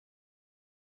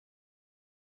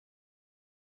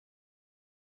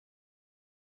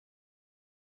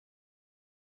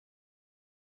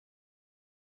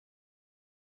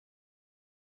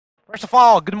First of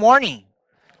all, good morning.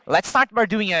 Let's start by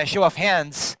doing a show of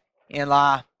hands. And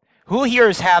who here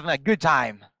is having a good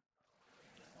time?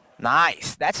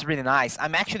 Nice. That's really nice.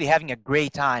 I'm actually having a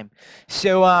great time.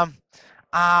 So,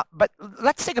 but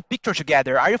let's take a picture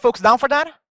together. Are you folks down for that?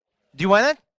 Do you want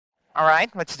it? All right,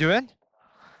 let's do it.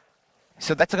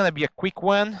 So that's gonna be a quick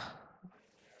one.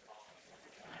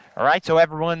 All right. So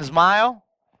everyone smile.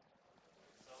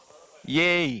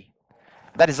 Yay.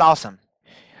 That is awesome.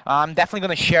 I'm definitely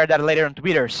gonna share that later on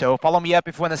Twitter. So follow me up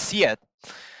if you wanna see it.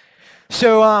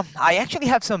 So I actually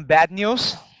have some bad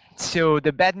news. So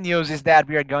the bad news is that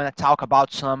we are going to talk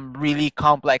about some really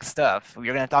complex stuff. We're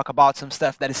going to talk about some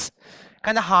stuff that is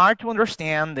kind of hard to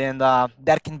understand, and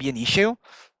that can be an issue.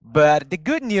 But the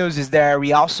good news is that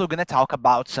we're also going to talk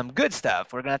about some good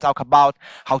stuff. We're going to talk about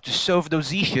how to solve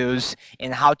those issues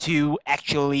and how to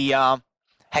actually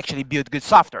build good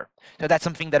software. So that's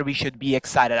something that we should be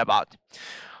excited about.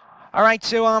 All right,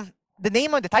 so the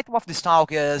title of this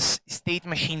talk is State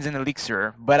Machines in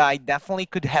Elixir, but I definitely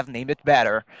could have named it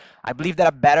better. I believe that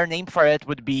a better name for it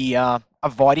would be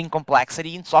Avoiding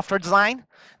Complexity in Software Design.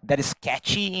 That is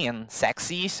catchy and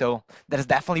sexy, so that is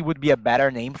definitely would be a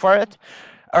better name for it.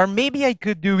 Or maybe I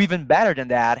could do even better than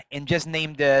that and just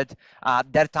named it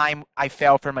That Time I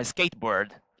Fell from My Skateboard.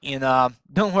 And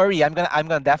don't worry, I'm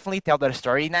gonna definitely tell that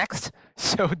story next,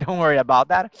 so don't worry about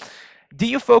that. Do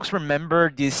you folks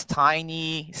remember these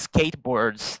tiny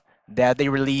skateboards that they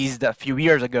released a few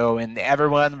years ago and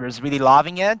everyone was really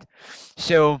loving it?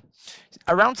 So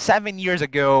around 7 years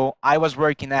ago, I was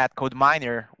working at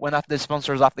CodeMiner, one of the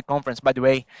sponsors of the conference, by the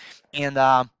way, and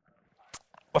a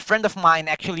friend of mine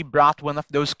actually brought one of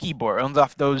those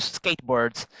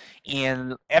skateboards,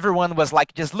 and everyone was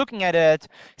like just looking at it,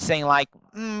 saying like,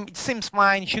 "It seems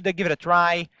fine. Should I give it a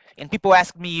try?" And people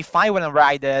asked me if I want to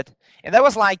ride it, and I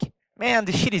was like, "Man,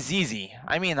 this shit is easy."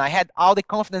 I mean, I had all the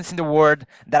confidence in the world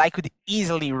that I could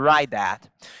easily ride that.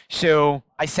 So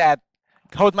I said,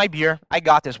 hold my beer, I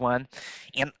got this one.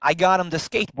 And I got on the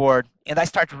skateboard and I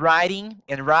started riding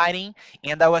and riding,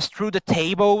 and I was through the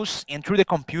tables and through the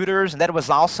computers, and that was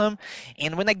awesome.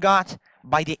 And when I got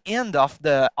by the end of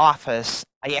the office,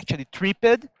 I actually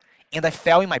tripped and I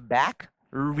fell in my back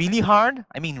really hard.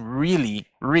 I mean, really,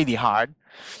 really hard.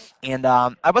 And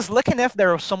I was lucky enough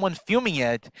there was someone filming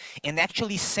it and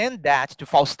actually sent that to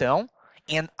Faustão.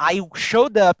 And I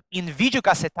showed up in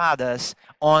videocassetadas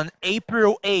on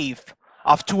April 8th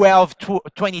of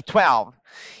 2012.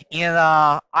 And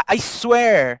I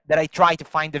swear that I tried to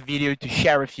find the video to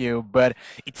share with you, but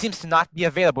it seems to not be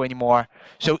available anymore.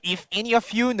 So if any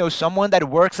of you know someone that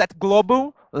works at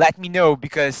Globo, let me know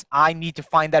because I need to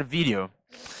find that video.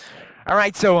 All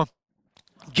right, so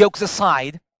jokes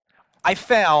aside, I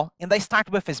fell and I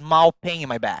started with a small pain in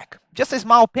my back. Just a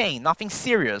small pain, nothing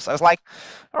serious. I was like,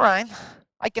 all right,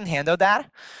 I can handle that.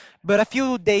 But a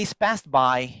few days passed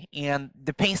by and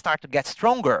the pain started to get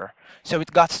stronger. So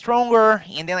it got stronger,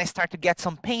 and then I started to get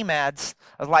some pain meds.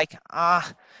 I was like,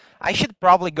 I should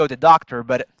probably go to the doctor,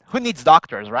 but who needs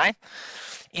doctors, right?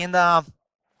 And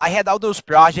I had all those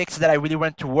projects that I really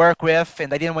wanted to work with,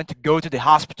 and I didn't want to go to the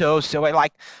hospital. So I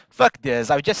like, fuck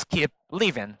this, I'll just keep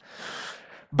living.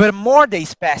 But more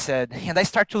days passed, and I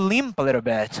started to limp a little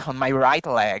bit on my right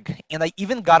leg. And I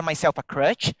even got myself a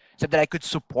crutch so that I could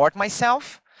support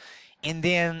myself. And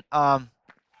then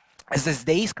as these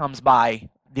days comes by,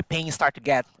 the pain started to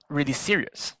get really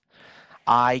serious.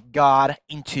 I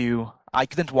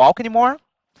couldn't walk anymore.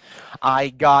 I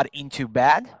got into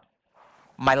bed.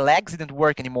 My legs didn't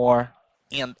work anymore,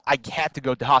 and I had to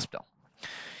go to the hospital.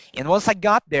 And once I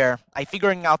got there, I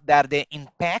figured out that the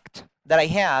impact that I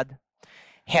had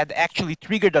actually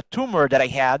triggered a tumor that I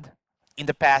had in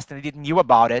the past, and I didn't knew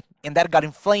about it, and that got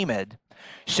inflamed.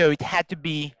 So it had to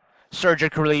be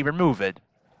surgically removed.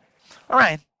 All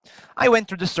right, I went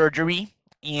through the surgery,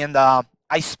 and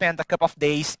I spent a couple of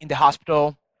days in the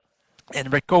hospital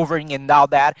and recovering and all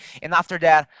that. And after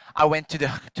that, I went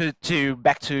to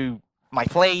back to my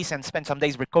place and spent some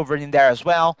days recovering in there as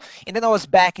well. And then I was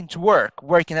back into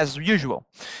working as usual,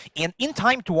 and in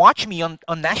time to watch me on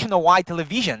national-wide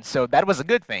television. So that was a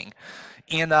good thing.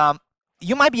 And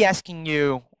you might be asking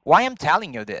you why I'm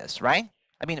telling you this, right?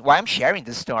 I mean, why I'm sharing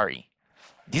this story.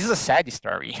 This is a sad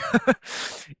story.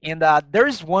 And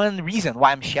there's one reason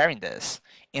why I'm sharing this.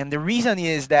 And the reason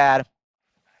is that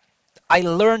I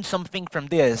learned something from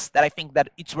this that I think that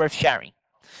it's worth sharing.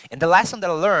 And the lesson that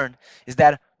I learned is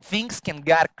that things can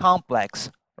get complex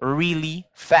really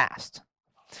fast.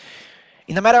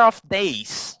 In a matter of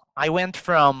days, I went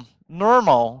from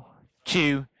normal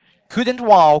to couldn't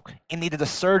walk and needed a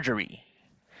surgery.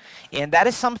 And that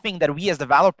is something that we as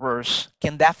developers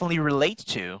can definitely relate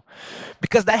to,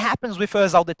 because that happens with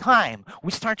us all the time.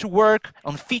 We start to work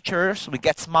on features, we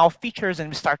get small features and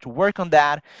we start to work on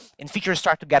that, and features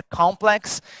start to get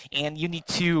complex, and you need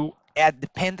to add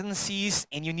dependencies,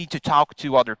 and you need to talk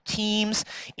to other teams,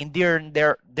 and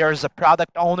there's a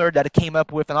product owner that came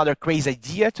up with another crazy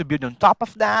idea to build on top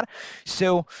of that.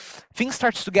 So things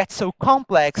starts to get so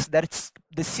complex that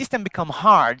the system becomes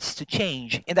hard to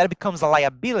change, and that becomes a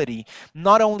liability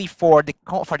not only for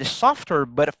the software,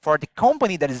 but for the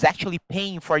company that is actually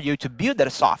paying for you to build that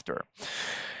software.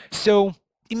 So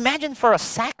imagine for a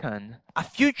second a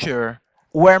future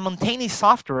where maintaining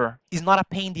software is not a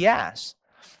pain in the ass,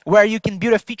 where you can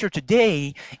build a feature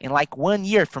today, and like 1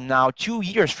 year from now, 2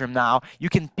 years from now, you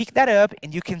can pick that up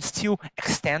and you can still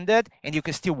extend it and you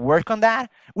can still work on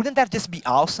that. Wouldn't that just be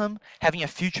awesome, having a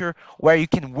future where you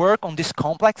can work on this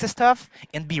complex stuff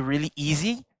and be really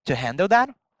easy to handle that?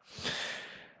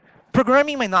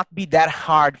 Programming might not be that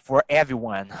hard for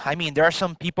everyone. I mean, there are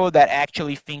some people that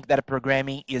actually think that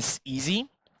programming is easy,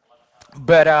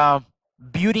 but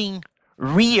building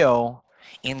real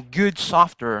and good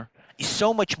software is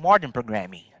so much more than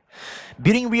programming.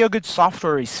 Building real good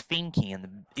software is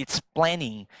thinking, it's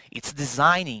planning, it's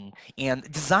designing, and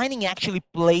designing actually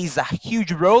plays a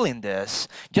huge role in this.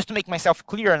 Just to make myself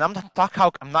clear, and I'm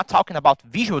not talking about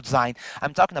visual design,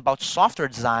 I'm talking about software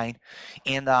design.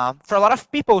 And for a lot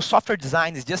of people, software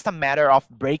design is just a matter of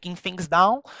breaking things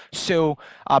down. So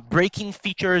breaking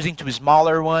features into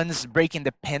smaller ones, breaking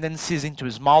dependencies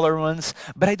into smaller ones.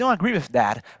 But I don't agree with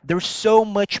that. There's so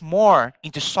much more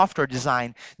into software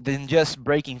design than just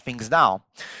breaking things down.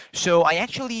 So I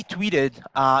actually tweeted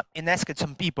and asked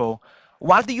some people,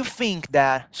 what do you think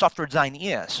that software design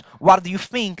is? What do you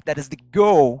think that is the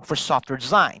goal for software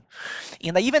design?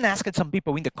 And I even asked some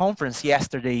people in the conference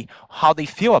yesterday how they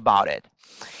feel about it.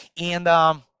 And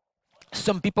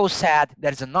some people said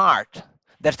that it's an art.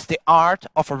 That's the art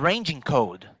of arranging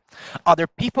code. Other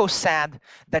people said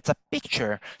that's a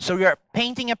picture, so we are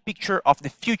painting a picture of the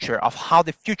future, of how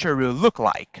the future will look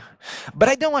like. But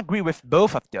I don't agree with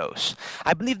both of those.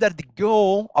 I believe that the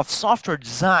goal of software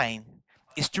design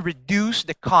is to reduce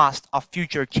the cost of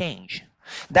future change.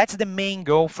 That's the main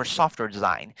goal for software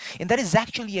design. And that is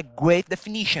actually a great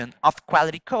definition of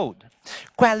quality code.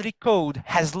 Quality code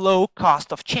has low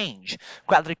cost of change.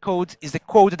 Quality code is the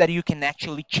code that you can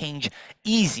actually change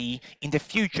easy in the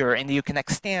future, and you can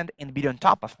extend and build on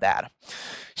top of that.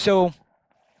 So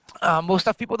most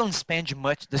of people don't spend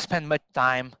much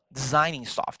time designing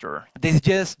software. They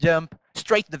just jump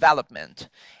straight to development.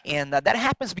 And that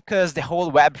happens because the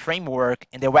whole web framework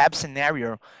and the web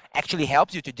scenario actually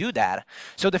helps you to do that.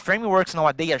 So the frameworks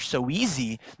nowadays are so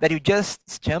easy that you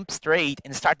just jump straight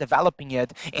and start developing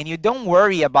it, and you don't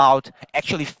worry about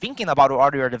actually thinking about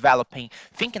what you're developing,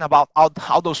 thinking about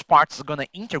how those parts are going to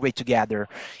integrate together.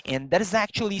 And that is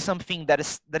actually something that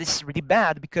is really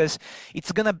bad, because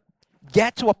it's going to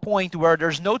get to a point where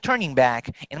there's no turning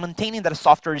back, and maintaining that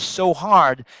software is so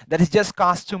hard that it just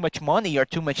costs too much money or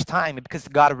too much time because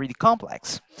it got really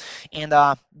complex. And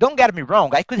don't get me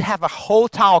wrong, I could have a whole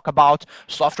talk about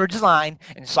software design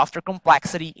and software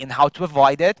complexity and how to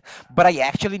avoid it, but I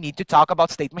actually need to talk about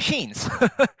state machines.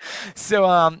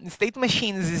 So state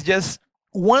machines is just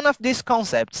one of these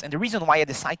concepts, and the reason why I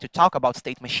decided to talk about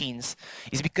state machines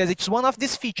is because it's one of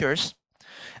these features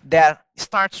that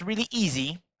starts really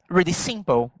easy, really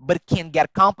simple, but it can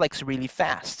get complex really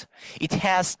fast. It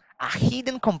has a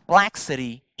hidden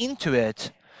complexity into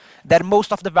it that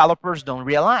most of developers don't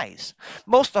realize.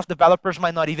 Most of developers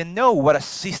might not even know what a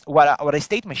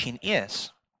state machine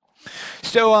is.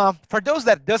 So for those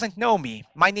that doesn't know me,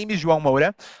 my name is Joao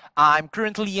Moura. I'm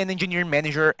currently an engineering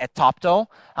manager at Toptal.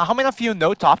 How many of you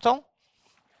know Toptal?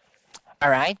 All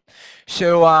right.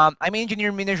 So I'm an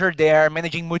engineering manager there,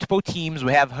 managing multiple teams.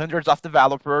 We have hundreds of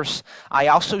developers. I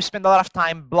also spend a lot of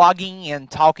time blogging and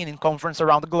talking in conferences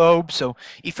around the globe. So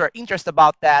if you're interested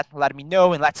about that, let me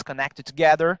know and let's connect it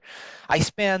together. I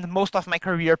spend most of my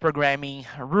career programming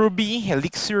Ruby,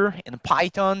 Elixir, and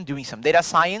Python, doing some data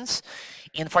science.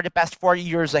 And for the past 4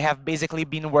 years, I have basically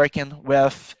been working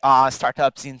with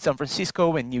startups in San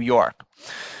Francisco and New York.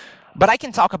 But I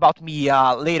can talk about me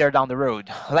later down the road.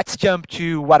 Let's jump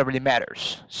to what really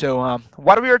matters. So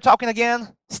what we were talking again?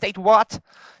 State what?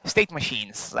 State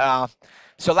machines.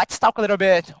 So let's talk a little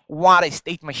bit what a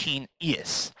state machine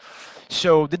is.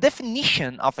 So the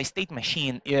definition of a state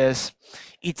machine is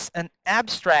it's an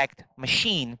abstract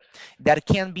machine that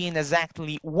can be in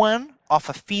exactly one of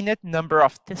a finite number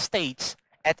of states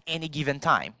at any given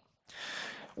time.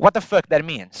 What the fuck that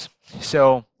means?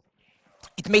 So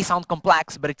it may sound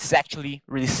complex, but it's actually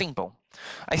really simple.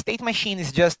 A state machine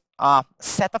is just a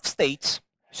set of states,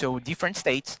 so different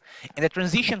states, and the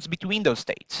transitions between those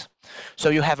states. So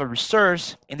you have a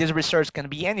resource, and this resource can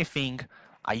be anything,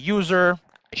 a user,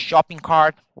 a shopping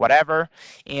cart, whatever,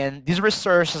 and this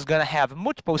resource is going to have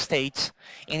multiple states,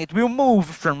 and it will move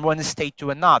from one state to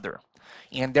another.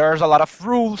 And there's a lot of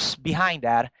rules behind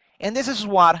that, and this is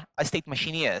what a state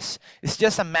machine is. It's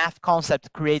just a math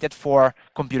concept created for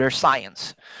computer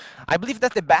science. I believe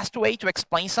that the best way to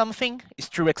explain something is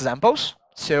through examples.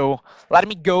 So let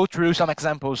me go through some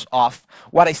examples of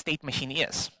what a state machine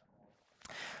is.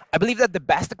 I believe that the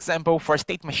best example for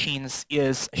state machines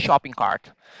is a shopping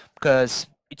cart, because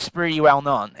it's pretty well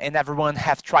known and everyone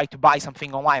has tried to buy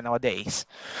something online nowadays.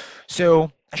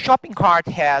 So a shopping cart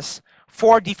has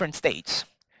 4 different states.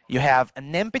 You have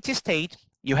an empty state,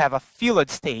 you have a filled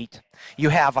state, you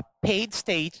have a paid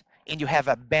state, and you have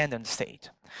abandoned state.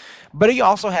 But you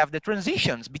also have the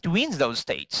transitions between those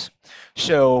states.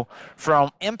 So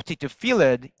from empty to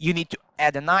filled, you need to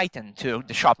add an item to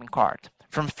the shopping cart.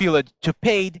 From filled to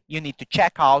paid, you need to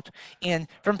check out. And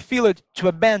from filled to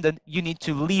abandoned, you need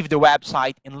to leave the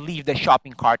website and leave the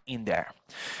shopping cart in there.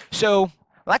 So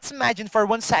let's imagine for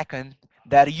 1 second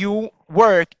that you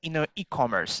work in an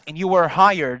e-commerce and you were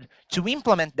hired to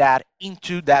implement that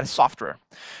into that software.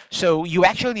 So you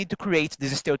actually need to create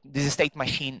this state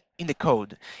machine in the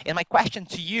code. And my question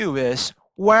to you is,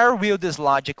 where will this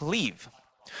logic live?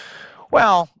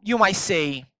 Well, you might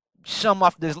say some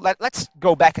of this, let's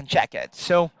go back and check it.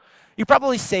 So you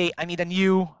probably say, I need a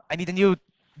new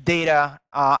data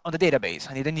on the database.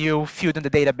 I need a new field in the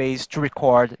database to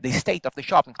record the state of the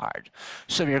shopping cart.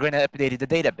 So you're going to update the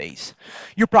database.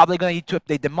 You're probably going to need to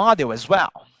update the model as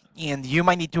well. And you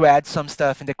might need to add some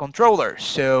stuff in the controller.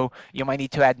 So you might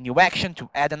need to add new action to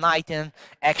add an item,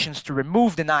 actions to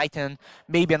remove an item,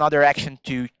 maybe another action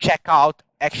to check out,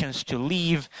 actions to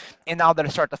leave, and all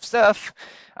that sort of stuff.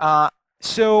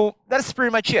 So that's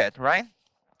pretty much it, right?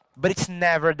 But it's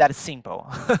never that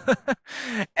simple.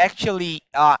 Actually,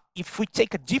 if we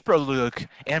take a deeper look,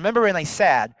 and remember when I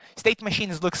said state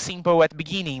machines look simple at the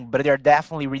beginning, but they're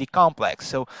definitely really complex.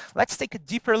 So let's take a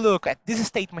deeper look at this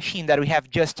state machine that we have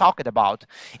just talked about,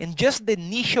 and just the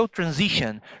initial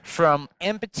transition from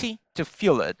empty to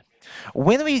filled.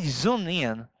 When we zoom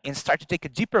in and start to take a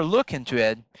deeper look into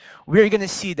it, we're going to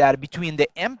see that between the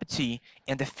empty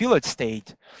and the filled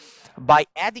state, by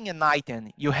adding an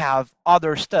item, you have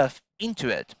other stuff into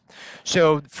it.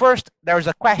 So first, there's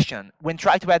a question. When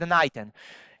try to add an item,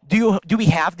 do we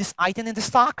have this item in the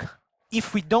stock?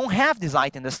 If we don't have this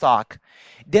item in the stock,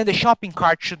 then the shopping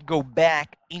cart should go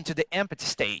back into the empty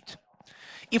state.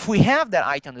 If we have that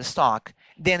item in the stock,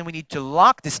 then we need to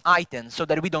lock this item so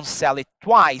that we don't sell it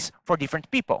twice for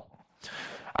different people.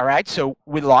 All right, so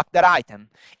we lock that item.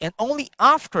 And only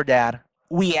after that,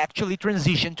 we actually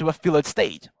transition to a filled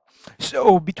state.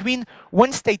 So between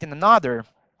one state and another,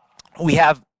 we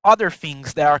have other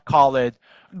things that are called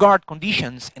guard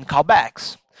conditions and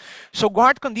callbacks. So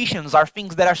guard conditions are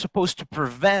things that are supposed to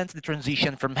prevent the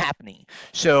transition from happening.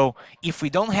 So if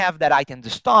we don't have that item in the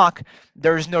stock,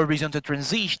 there is no reason to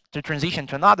transition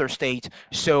to another state.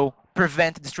 So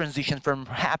prevent this transition from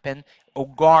happen or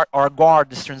guard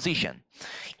this transition.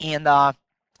 And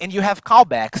you have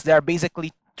callbacks that are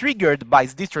basically triggered by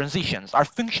these transitions, are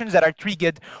functions that are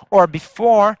triggered or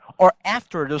before or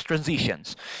after those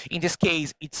transitions. In this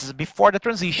case, it's before the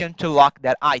transition to lock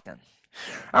that item.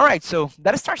 All right, so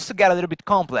that starts to get a little bit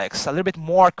complex, a little bit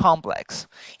more complex.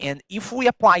 And if we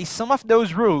apply some of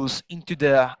those rules into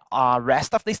the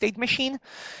rest of the state machine,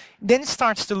 then it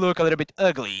starts to look a little bit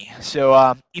ugly.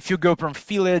 So if you go from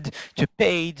filled to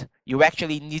paid, you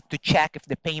actually need to check if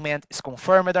the payment is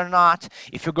confirmed or not.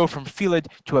 If you go from filled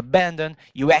to abandoned,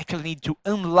 you actually need to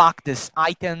unlock these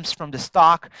items from the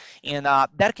stock, and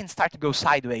that can start to go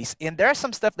sideways. And there's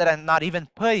some stuff that I'm not even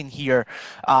putting here,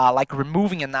 like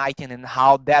removing an item and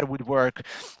how that would work.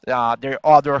 There are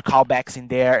other callbacks in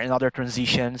there and other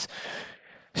transitions.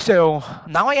 So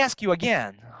now I ask you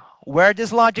again, where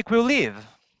this logic will live?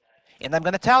 And I'm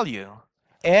going to tell you,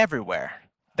 everywhere.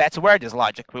 That's where this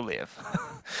logic will live.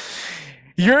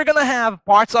 You're going to have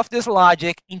parts of this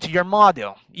logic into your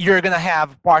model. You're going to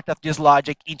have part of this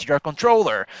logic into your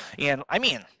controller. And I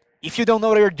mean, if you don't know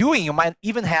what you're doing, you might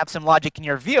even have some logic in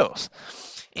your views.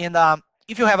 And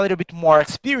if you have a little bit more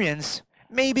experience,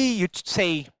 maybe you'd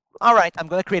say, all right, I'm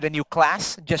going to create a new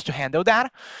class just to handle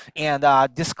that. And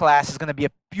this class is going to be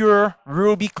a pure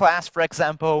Ruby class, for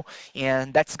example,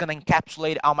 and that's going to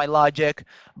encapsulate all my logic.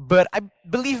 But I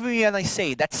believe me when I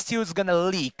say that still is going to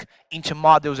leak into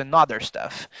models and other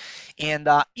stuff. And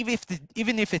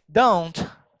even if it don't,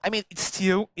 I mean,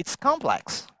 it's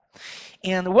complex.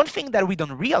 And one thing that we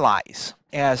don't realize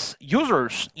as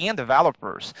users and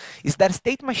developers is that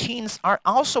state machines are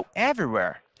also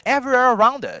everywhere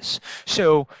around us.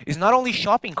 So it's not only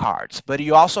shopping carts, but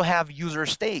you also have user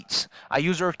states. A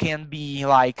user can be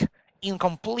like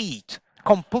incomplete,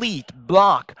 complete,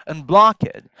 block, unblocked.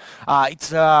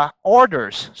 It's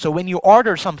orders. So when you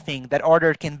order something, that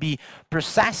order can be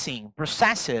processed,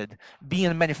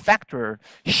 being manufactured,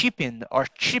 shipping or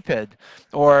shipped,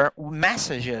 or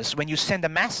messages. When you send a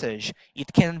message,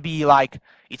 it can be like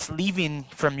it's leaving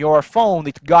from your phone,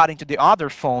 it got into the other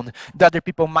phone, the other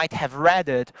people might have read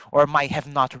it or might have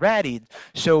not read it.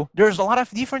 So there's a lot of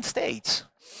different states.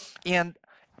 And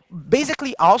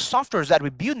basically all softwares that we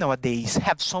build nowadays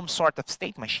have some sort of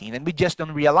state machine, and we just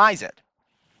don't realize it.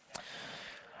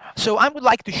 So I would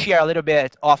like to share a little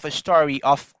bit of a story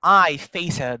of I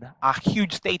faced a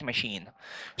huge state machine.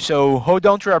 So hold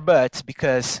on to your butts,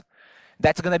 because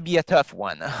that's gonna be a tough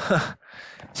one.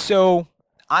 So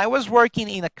I was working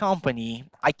in a company,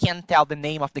 I can't tell the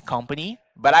name of the company,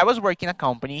 but I was working in a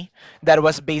company that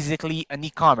was basically an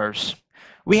e-commerce.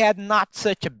 We had not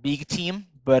such a big team,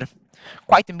 but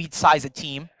quite a mid-sized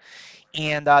team.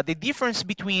 And the difference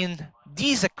between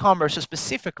these e-commerces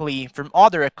specifically from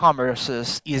other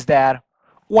e-commerces is that,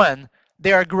 one,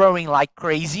 they are growing like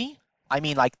crazy. I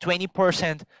mean, like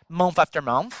 20% month after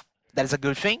month. That is a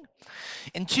good thing.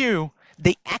 And two,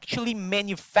 they actually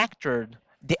manufactured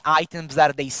the items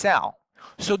that they sell.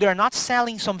 So they're not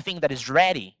selling something that is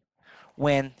ready.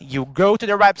 When you go to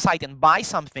their website and buy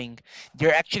something,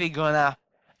 they're actually gonna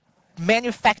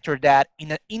manufacture that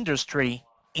in an industry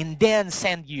and then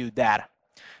send you that.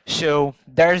 So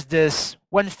there's this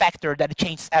one factor that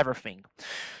changes everything.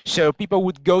 So people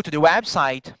would go to the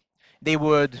website, they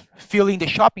would fill in the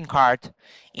shopping cart,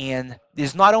 and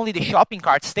there's not only the shopping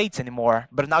cart states anymore,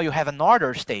 but now you have an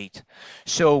order state.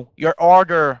 So your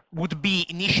order would be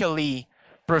initially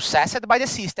processed by the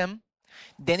system,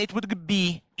 then it would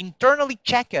be internally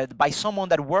checked by someone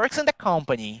that works in the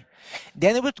company,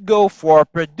 then it would go for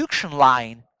production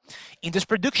line. In this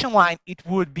production line, it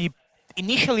would be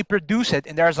initially produced,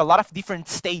 and there's a lot of different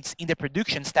states in the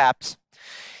production steps.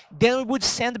 Then we would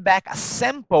send back a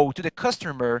sample to the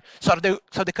customer so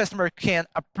the customer can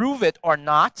approve it or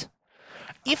not.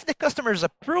 If the customers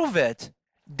approve it,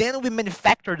 then we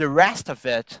manufacture the rest of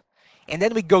it, and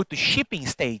then we go to shipping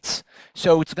states.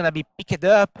 So it's gonna be picked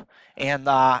up, and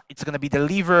it's gonna be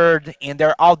delivered, and there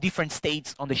are all different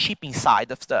states on the shipping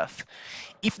side of stuff.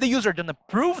 If the user doesn't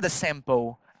approve the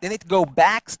sample, then it goes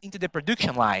back into the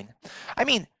production line. I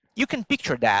mean, you can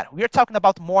picture that. We are talking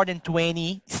about more than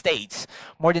 20 states,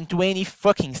 more than 20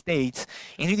 fucking states,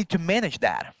 and you need to manage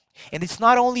that. And it's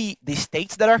not only the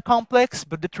states that are complex,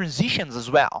 but the transitions as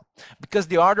well. Because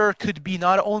the order could be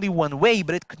not only one way,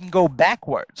 but it can go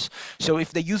backwards. So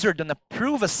if the user doesn't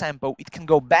approve a sample, it can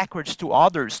go backwards to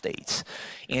other states.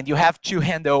 And you have to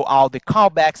handle all the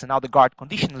callbacks and all the guard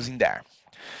conditions in there.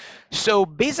 So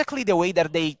basically the way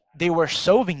that they were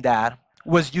solving that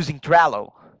was using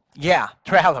Trello. Yeah,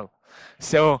 Trello.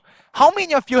 So how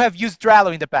many of you have used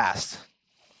Trello in the past?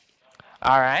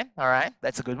 All right,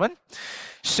 that's a good one.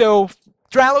 So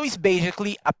Trello is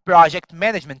basically a project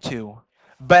management tool,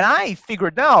 but I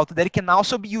figured out that it can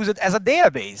also be used as a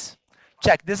database.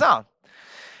 Check this out.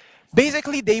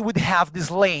 Basically, they would have these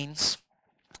lanes,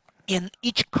 and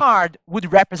each card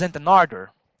would represent an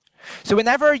order. So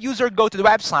whenever a user go to the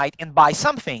website and buy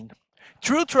something,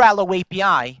 through Trello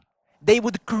API, they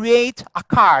would create a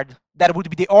card that would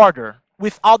be the order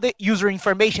with all the user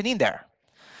information in there.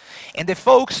 And the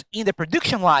folks in the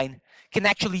production line can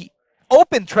actually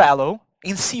open Trello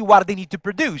and see what they need to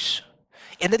produce.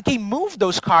 And then can move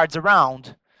those cards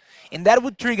around, and that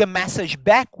would trigger a message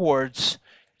backwards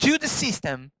to the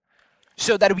system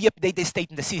so that we update the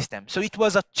state in the system. So it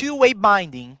was a two-way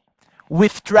binding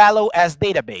with Trello as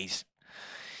database.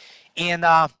 And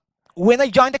when I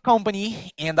joined the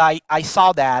company and I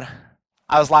saw that,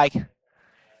 I was like,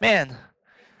 man,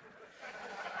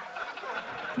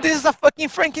 this is a fucking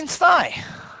Frankenstein.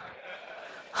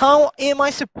 How am I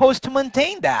supposed to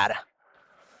maintain that?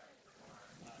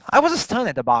 I was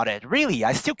stunned about it, really.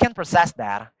 I still can't process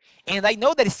that. And I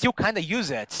know that I still kind of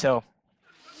use it, so.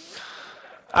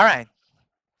 All right.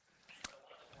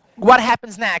 What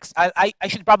happens next? I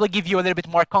should probably give you a little bit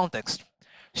more context.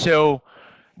 So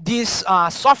this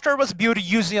software was built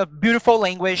using a beautiful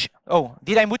language. Oh,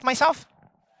 did I mute myself?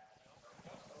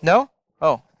 No?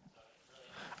 Oh.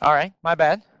 All right, my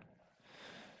bad.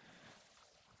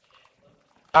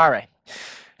 All right.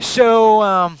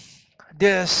 So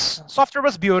this software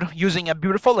was built using a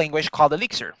beautiful language called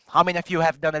Elixir. How many of you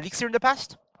have done Elixir in the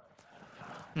past?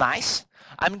 Nice.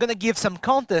 I'm gonna give some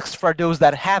context for those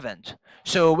that haven't.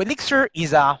 So Elixir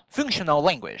is a functional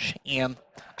language, and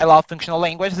I love functional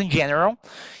languages in general.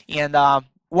 And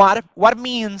what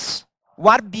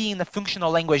being a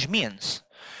functional language means.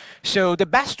 So the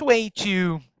best way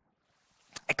to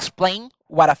explain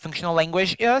what a functional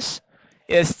language is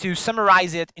to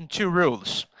summarize it in two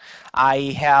rules.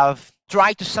 I have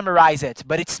tried to summarize it,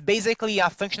 but it's basically a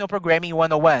functional programming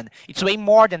 101. It's way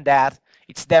more than that.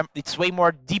 It's way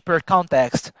more deeper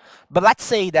context. But let's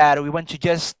say that we want to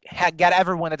just get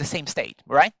everyone at the same state,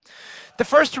 right? The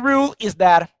first rule is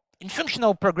that in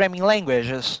functional programming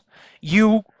languages,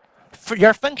 your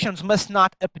functions must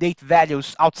not update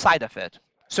values outside of it.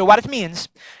 So what it means,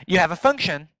 you have a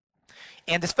function,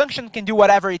 and this function can do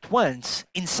whatever it wants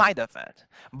inside of it,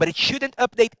 but it shouldn't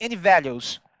update any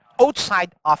values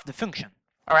outside of the function.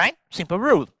 All right, simple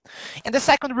rule. And the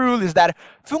second rule is that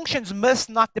functions must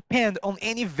not depend on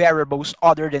any variables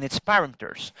other than its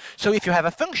parameters. So if you have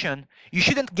a function, you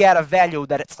shouldn't get a value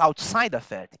that it's outside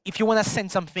of it. If you want to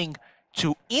send something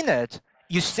to init,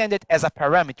 you send it as a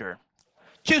parameter.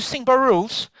 Two simple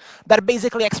rules that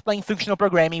basically explain functional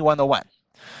programming 101.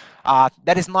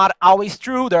 That is not always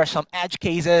true. There are some edge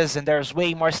cases, and there's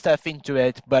way more stuff into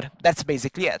it, but that's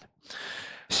basically it.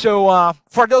 So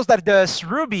for those that does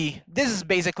Ruby, this is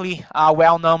basically a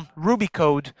well-known Ruby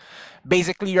code.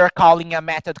 Basically, you're calling a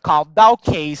method called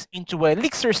dowcase into an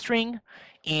Elixir string,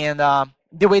 and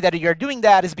the way that you're doing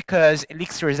that is because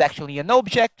Elixir is actually an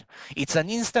object. It's an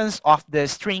instance of the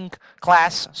string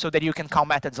class, so that you can call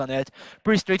methods on it.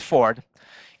 Pretty straightforward.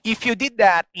 If you did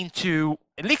that into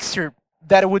Elixir,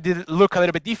 that would look a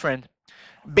little bit different.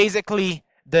 Basically,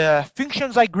 the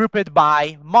functions are grouped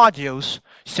by modules.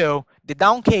 So the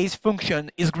downcase function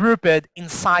is grouped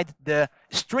inside the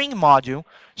string module.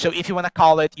 So if you want to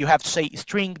call it, you have to say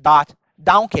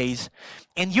string.downcase,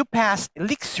 and you pass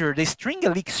Elixir, the string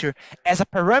Elixir, as a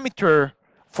parameter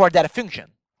for that function.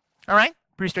 All right,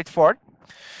 pretty straightforward.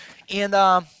 And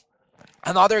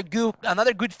another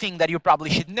good thing that you probably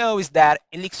should know is that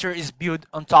Elixir is built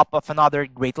on top of another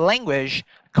great language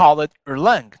called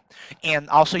Erlang, and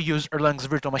also use Erlang's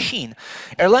virtual machine.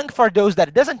 Erlang, for those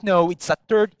that doesn't know, it's a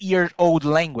 30-year-old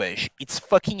language. It's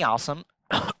fucking awesome.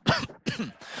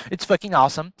 It's fucking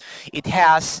awesome. It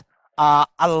has a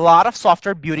lot of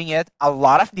software building it, a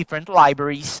lot of different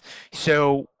libraries.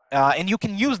 So and you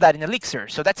can use that in Elixir,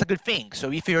 so that's a good thing. So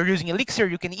if you're using Elixir,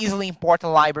 you can easily import a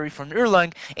library from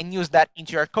Erlang and use that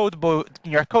into your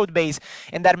code base,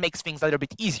 and that makes things a little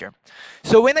bit easier.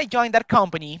 So when I joined that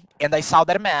company and I saw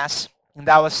that mess, and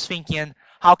I was thinking,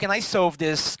 how can I solve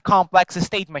this complex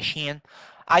state machine?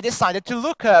 I decided to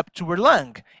look up to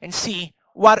Erlang and see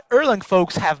what Erlang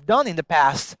folks have done in the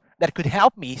past that could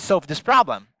help me solve this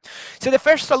problem. So the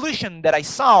first solution that I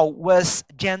saw was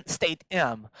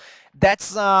GenStateM.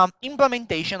 That's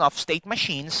implementation of state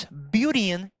machines built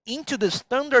into the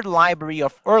standard library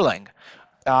of Erlang.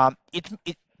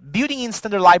 Building in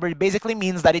standard library basically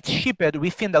means that it's shipped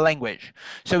within the language.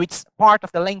 So it's part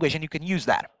of the language, and you can use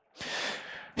that.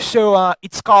 So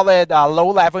it's called a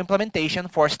low-level implementation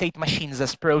for state machines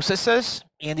as processes,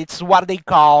 and it's what they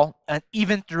call an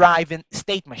event-driven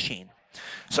state machine.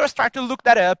 So I start to look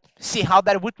that up, see how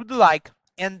that would be like,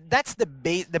 and that's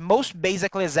the most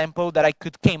basic example that I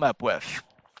came up with.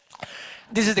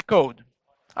 This is the code.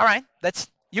 All right,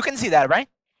 you can see that, right?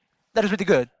 That is really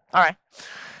good. All right.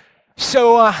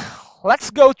 So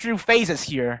let's go through phases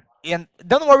here. And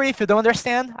don't worry if you don't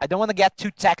understand. I don't want to get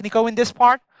too technical in this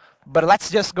part, but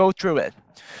let's just go through it.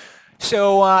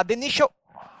 So the initial,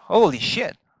 holy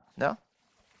shit, no?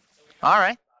 All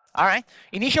right, all right.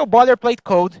 Initial boilerplate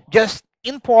code, just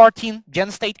importing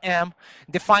GenStateM,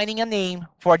 defining a name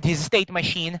for this state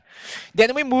machine.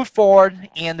 Then we move forward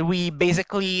and we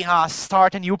basically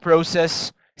start a new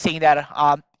process, saying that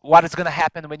what is going to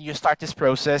happen when you start this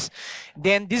process.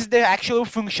 Then this is the actual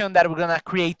function that we're going to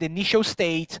create the initial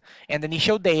state and the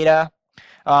initial data.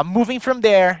 Moving from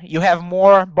there, you have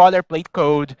more boilerplate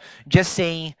code, just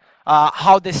saying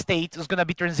how the state is going to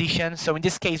be transitioned. So in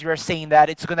this case, we are saying that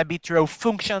it's going to be through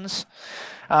functions.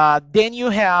 Then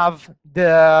you have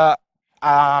the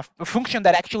function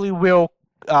that actually will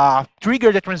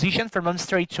trigger the transition from one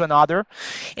state to another.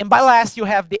 And by last, you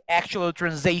have the actual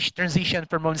transition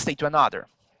from one state to another.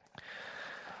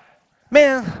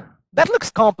 Man, that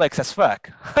looks complex as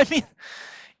fuck. I mean,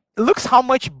 looks how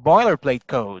much boilerplate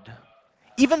code.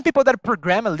 Even people that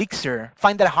program Elixir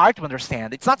find that hard to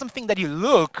understand. It's not something that you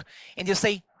look and you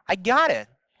say, I got it.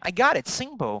 I got it.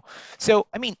 Simple. So,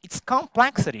 I mean, it's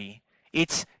complexity.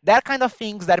 It's that kind of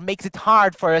things that makes it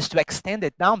hard for us to extend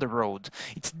it down the road.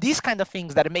 It's these kind of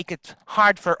things that make it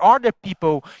hard for other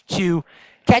people to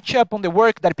catch up on the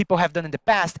work that people have done in the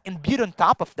past and build on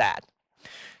top of that.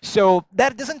 So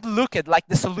that doesn't look it like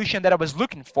the solution that I was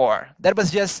looking for. That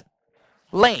was just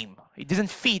lame. It doesn't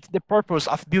fit the purpose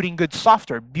of building good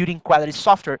software, building quality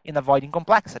software and avoiding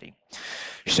complexity.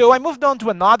 So I moved on to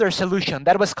another solution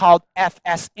that was called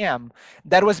FSM,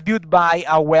 that was built by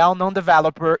a well-known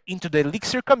developer into the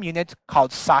Elixir community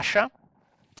called Sasha.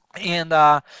 And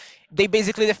they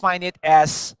basically define it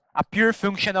as a pure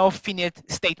functional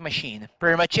finite state machine,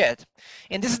 pretty much it.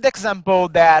 And this is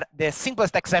the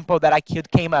simplest example that I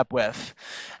came up with.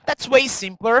 That's way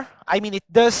simpler. I mean, it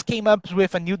does came up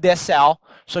with a new DSL.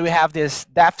 So you have this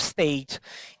def state,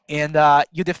 and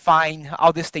you define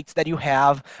all the states that you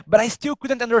have, but I still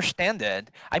couldn't understand it.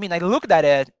 I mean, I looked at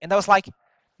it and I was like,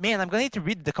 man, I'm going to need to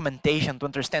read the documentation to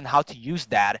understand how to use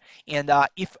that. And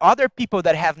if other people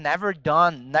that have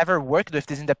never worked with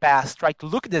this in the past try to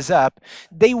look this up,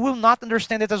 they will not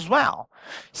understand it as well.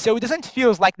 So it doesn't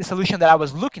feel like the solution that I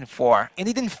was looking for, and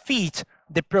it didn't fit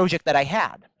the project that I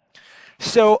had.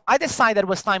 So I decided it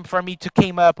was time for me to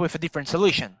come up with a different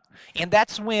solution. And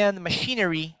that's when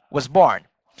machinery was born.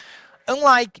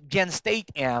 Unlike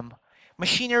GenStateM,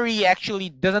 machinery actually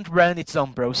doesn't run its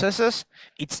own processes.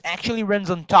 It actually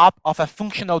runs on top of a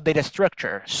functional data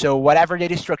structure. So whatever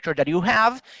data structure that you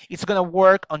have, it's going to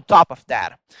work on top of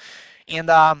that. And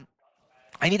I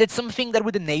needed something that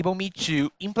would enable me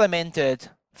to implement it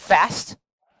fast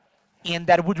and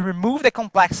that would remove the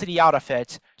complexity out of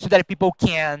it so that people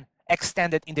can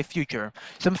extend it in the future.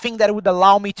 Something that would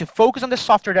allow me to focus on the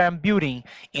software that I'm building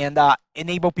and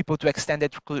enable people to extend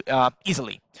it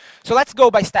easily. So let's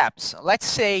go by steps. Let's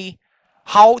say,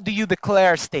 how do you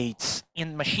declare states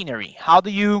in machinery? How do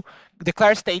you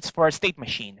declare states for a state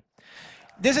machine?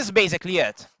 This is basically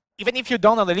it. Even if you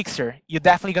don't know Elixir, you're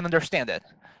definitely going to understand it.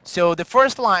 So the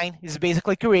first line is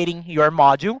basically creating your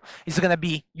module. It's going to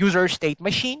be user state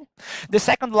machine. The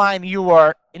second line, you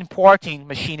are importing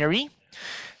machinery.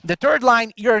 The third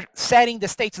line, you're setting the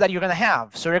states that you're going to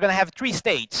have. So you're going to have 3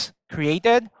 states: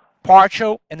 created,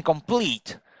 partial, and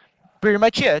complete. Pretty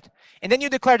much it. And then you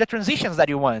declare the transitions that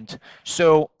you want.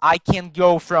 So I can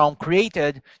go from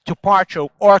created to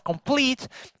partial or complete,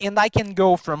 and I can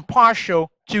go from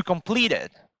partial to completed.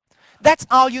 That's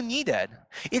all you needed.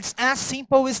 It's as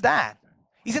simple as that.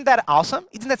 Isn't that awesome?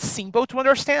 Isn't that simple to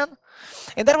understand?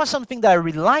 And that was something that I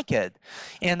really liked.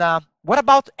 And what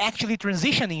about actually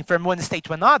transitioning from one state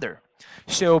to another?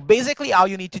 So basically all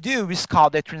you need to do is call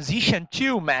the transition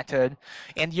to method,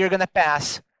 and you're going to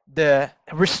pass the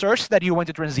resource that you want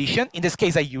to transition, in this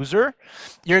case a user.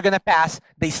 You're going to pass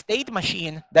the state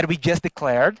machine that we just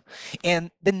declared,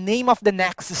 and the name of the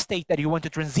next state that you want to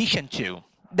transition to.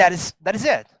 That is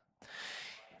it.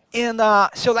 And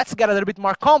so let's get a little bit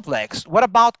more complex. What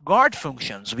about guard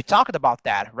functions? We talked about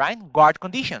that, right? Guard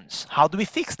conditions. How do we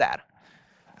fix that?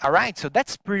 All right, so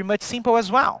that's pretty much simple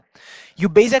as well. You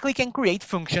basically can create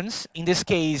functions, in this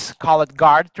case, call it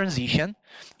guard transition.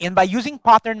 And by using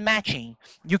pattern matching,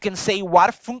 you can say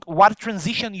what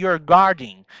transition you're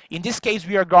guarding. In this case,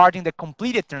 we are guarding the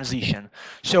completed transition.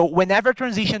 So whenever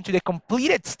transition to the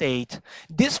completed state,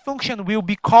 this function will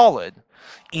be called.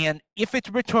 And if it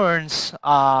returns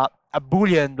a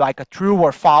Boolean like a true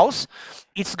or false,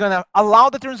 it's going to allow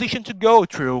the transition to go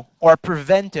through or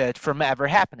prevent it from ever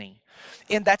happening.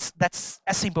 And that's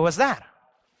as simple as that.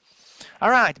 All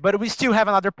right, but we still have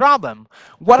another problem.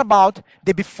 What about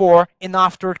the before and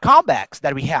after callbacks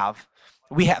that we have?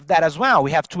 We have that as well.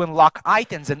 We have to unlock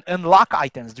items and unlock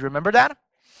items. Do you remember that?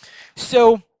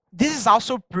 So this is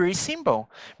also pretty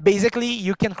simple. Basically,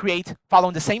 you can create,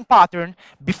 following the same pattern,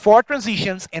 before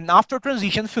transitions and after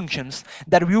transition functions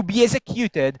that will be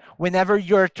executed whenever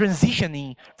you're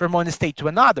transitioning from one state to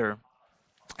another.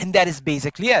 And that is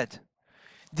basically it.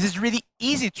 This is really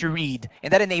easy to read,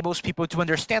 and that enables people to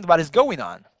understand what is going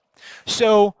on.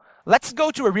 So let's go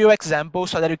to a real example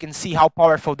so that you can see how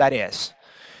powerful that is.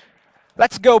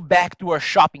 Let's go back to our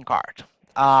shopping cart.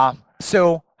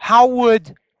 So how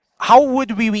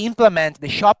would we implement the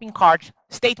shopping cart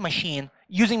state machine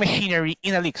using machinery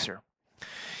in Elixir?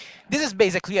 This is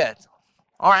basically it.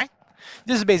 All right,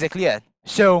 this is basically it.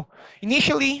 So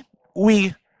initially,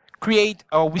 we create,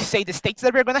 or we say the states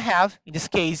that we're going to have, in this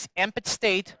case, empty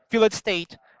state, filled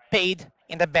state, paid,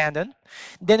 and abandoned.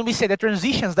 Then we say the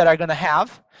transitions that are going to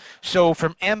have. So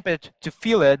from empty to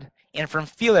filled, and from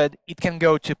filled, it can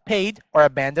go to paid or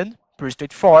abandoned, pretty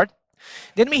straightforward.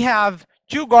 Then we have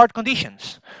 2 guard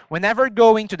conditions. Whenever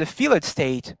going to the filled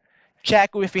state, check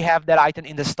if we have that item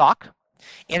in the stock.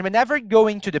 And whenever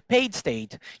going to the paid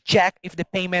state, check if the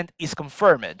payment is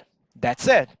confirmed. That's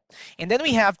it. And then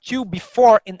we have 2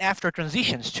 before and after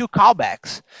transitions, 2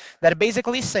 callbacks that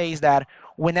basically says that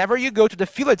whenever you go to the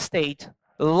filled state,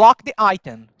 lock the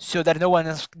item so that no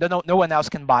one else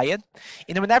can buy it.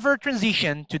 And whenever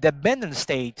transition to the abandoned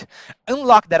state,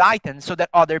 unlock that item so that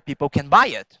other people can buy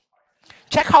it.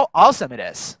 Check how awesome it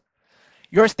is.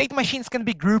 Your state machines can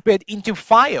be grouped into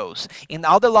files, and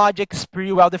all the logic is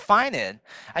pretty well defined.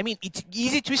 I mean, it's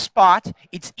easy to spot,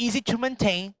 it's easy to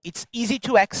maintain, it's easy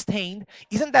to extend.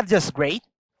 Isn't that just great?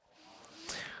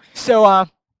 So,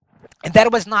 and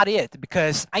that was not it,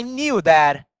 because I knew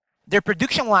that their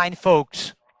production line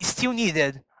folks still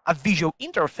needed a visual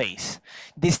interface.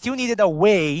 They still needed a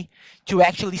way to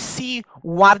actually see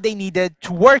what they needed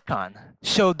to work on.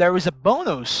 So there was a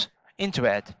bonus into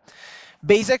it.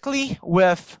 Basically,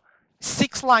 with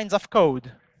 6 lines of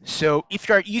code. So if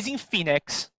you're using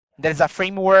Phoenix, that is a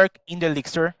framework in the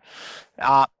Elixir,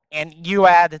 and you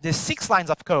add the 6 lines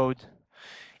of code,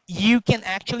 you can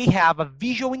actually have a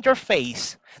visual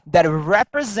interface that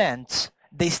represents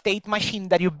the state machine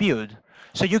that you build.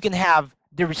 So you can have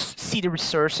see the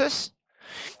resources,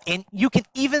 and you can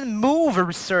even move a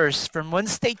resource from one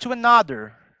state to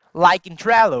another, like in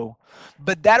Trello,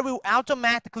 but that will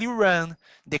automatically run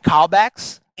the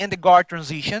callbacks and the guard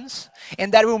transitions,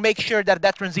 and that will make sure that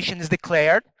that transition is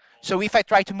declared. So if I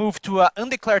try to move to an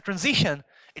undeclared transition,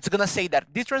 it's going to say that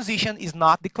this transition is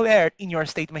not declared in your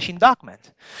state machine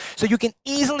document. So you can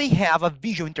easily have a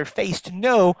visual interface to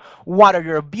know what are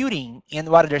you building and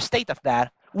what are the state of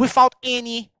that without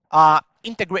any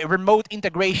remote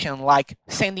integration like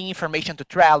sending information to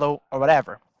Trello or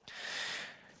whatever.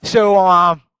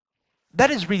 So that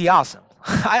is really awesome.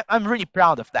 I'm really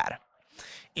proud of that.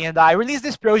 And I released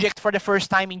this project for the first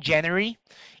time in January,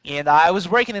 and I was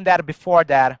working on that before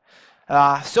that.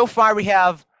 So far we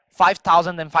have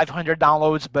 5,500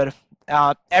 downloads, but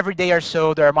every day or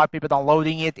so there are more people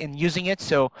downloading it and using it,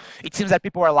 so it seems that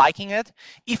people are liking it.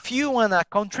 If you want to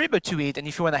contribute to it and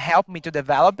if you want to help me to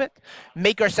develop it,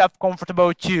 make yourself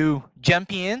comfortable to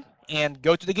jump in and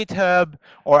go to the GitHub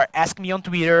or ask me on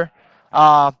Twitter.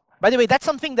 By the way, that's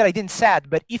something that I didn't say,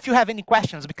 but if you have any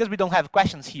questions, because we don't have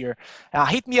questions here,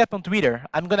 hit me up on Twitter.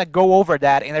 I'm going to go over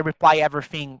that and I reply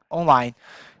everything online.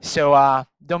 So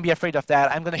don't be afraid of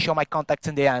that. I'm going to show my contacts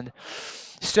in the end.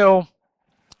 So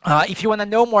if you want to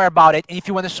know more about it and if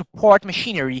you want to support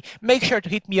machinery, make sure to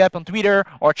hit me up on Twitter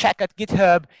or check out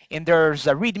GitHub. And there's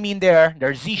a README in there.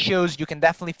 There's issues. You can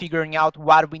definitely figure out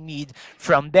what we need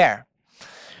from there.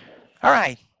 All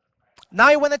right. Now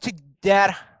I wanted to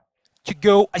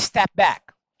go a step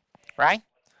back, right?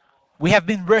 We have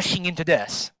been rushing into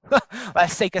this.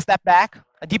 Let's take a step back,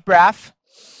 a deep breath,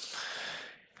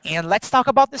 and let's talk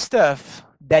about the stuff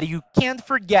that you can't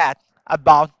forget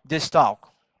about this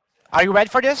talk. Are you ready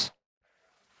for this?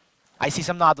 I see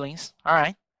some noddings. All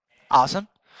right, awesome.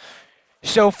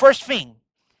 So first thing,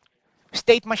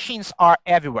 state machines are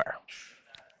everywhere,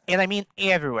 and I mean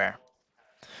everywhere.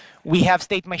 We have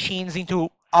state machines into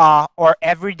our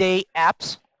everyday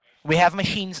apps. We have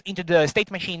machines into the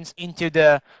state machines into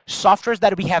the softwares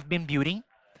that we have been building.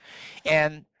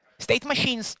 And state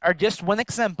machines are just one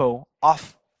example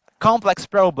of complex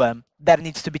problem that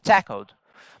needs to be tackled.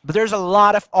 But there's a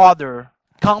lot of other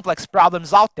complex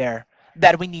problems out there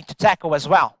that we need to tackle as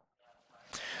well.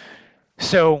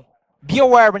 So be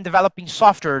aware when developing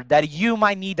software that you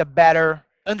might need a better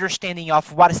understanding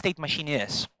of what a state machine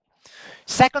is.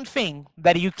 Second thing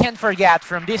that you can't forget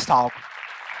from this talk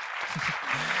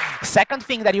Second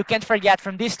thing that you can't forget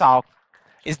from this talk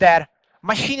is that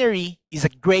machinery is a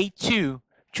great tool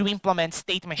to implement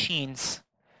state machines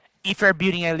if you're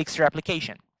building an Elixir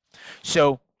application.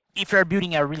 So if you're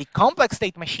building a really complex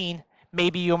state machine,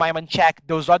 maybe you might want to check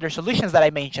those other solutions that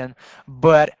I mentioned,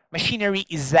 but machinery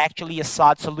is actually a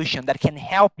solid solution that can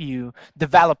help you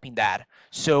developing that.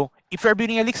 So if you're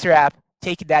building an Elixir app,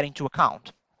 take that into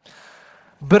account.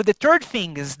 But the third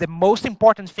thing is the most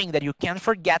important thing that you can't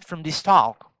forget from this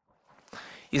talk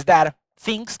is that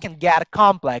things can get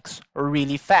complex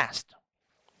really fast.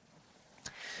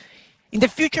 In the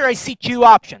future, I see two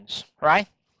options, right?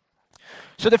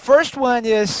 So the first one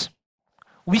is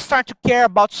we start to care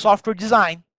about software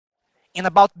design and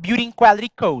about building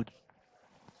quality code.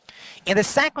 And the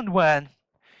second one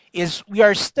is we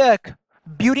are stuck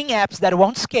building apps that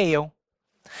won't scale,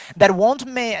 that won't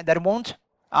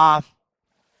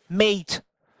mate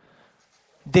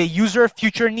the user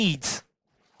future needs,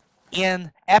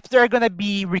 and apps that are going to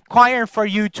be required for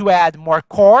you to add more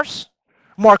cores,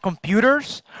 more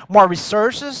computers, more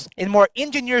resources, and more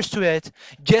engineers to it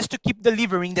just to keep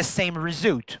delivering the same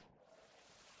result.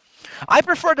 I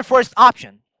prefer the first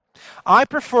option. I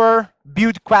prefer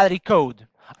build quality code.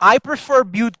 I prefer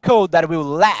build code that will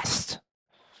last.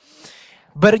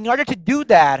 But in order to do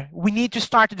that, we need to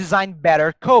start to design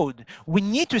better code. We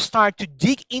need to start to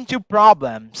dig into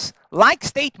problems like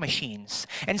state machines,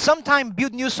 and sometimes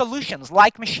build new solutions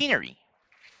like machinery.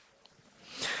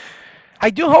 I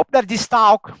do hope that this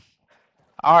talk,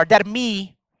 or that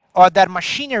me, or that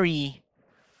machinery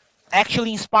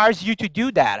actually inspires you to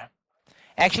do that.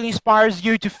 Actually inspires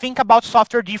you to think about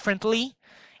software differently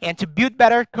and to build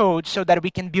better code so that we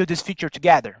can build this future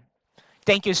together.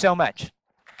 Thank you so much.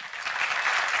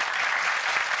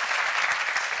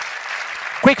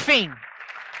 Quick thing.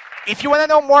 If you want to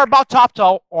know more about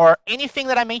Toptal or anything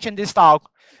that I mentioned in this talk,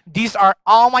 these are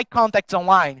all my contacts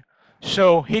online.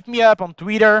 So hit me up on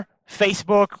Twitter,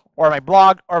 Facebook, or my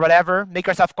blog, or whatever. Make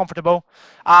yourself comfortable.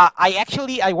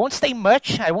 I won't stay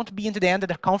much. I won't be into the end of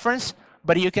the conference,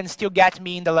 but you can still get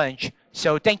me in the lunch.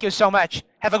 So thank you so much.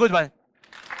 Have a good one.